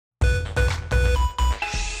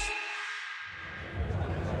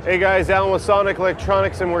Hey guys, Alan with Sonic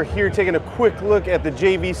Electronics, and we're here taking a quick look at the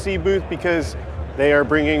JVC booth because they are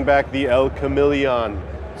bringing back the El Kameleon.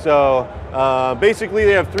 So basically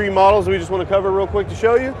they have three models we just want to cover real quick to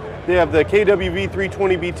show you. They have the KWV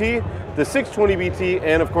 320BT, the 620BT,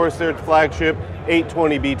 and of course their flagship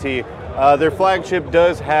 820BT. Their flagship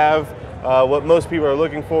does have what most people are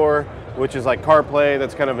looking for, which is like CarPlay.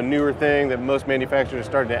 That's kind of a newer thing that most manufacturers are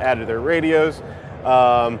starting to add to their radios.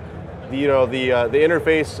 The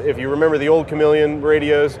interface, if you remember the old Kameleon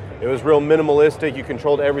radios, it was real minimalistic. You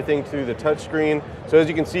controlled everything through the touch screen. So as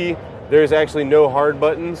you can see, there's actually no hard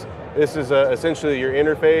buttons. This is essentially your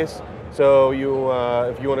interface. So you,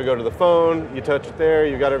 if you want to go to the phone, you touch it there,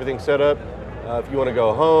 you got everything set up. If you want to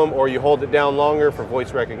go home, or you hold it down longer for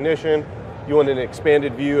voice recognition, you want an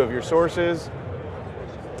expanded view of your sources,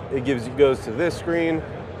 it goes to this screen.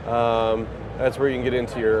 That's where you can get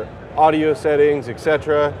into your audio settings,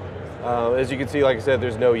 etc. As you can see, like I said,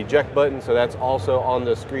 there's no eject button, so that's also on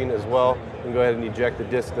the screen as well. You can go ahead and eject the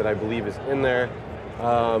disc that I believe is in there.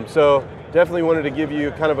 So definitely wanted to give you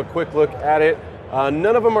kind of a quick look at it.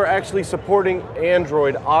 None of them are actually supporting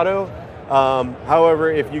Android Auto.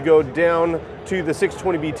 However, if you go down to the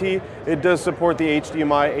 620BT, it does support the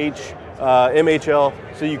HDMI MHL,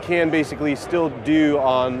 so you can basically still do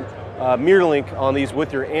on MirrorLink on these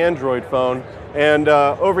with your Android phone. And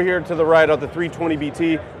over here to the right on the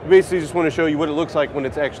 320BT, we basically just want to show you what it looks like when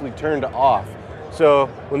it's actually turned off. So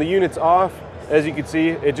when the unit's off, as you can see,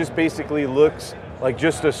 it just basically looks like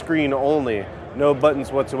just a screen only, no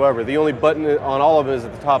buttons whatsoever. The only button on all of it is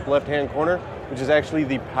at the top left-hand corner, which is actually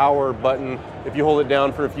the power button. If you hold it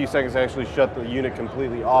down for a few seconds, it actually shut the unit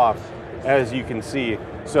completely off, as you can see.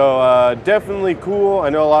 So definitely cool. I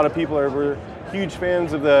know a lot of people were huge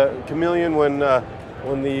fans of the Kameleon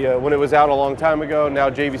when it was out a long time ago. Now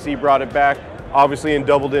JVC brought it back, obviously in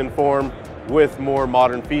doubled-in form with more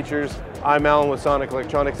modern features. I'm Alan with Sonic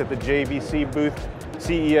Electronics at the JVC booth,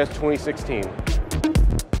 CES 2016.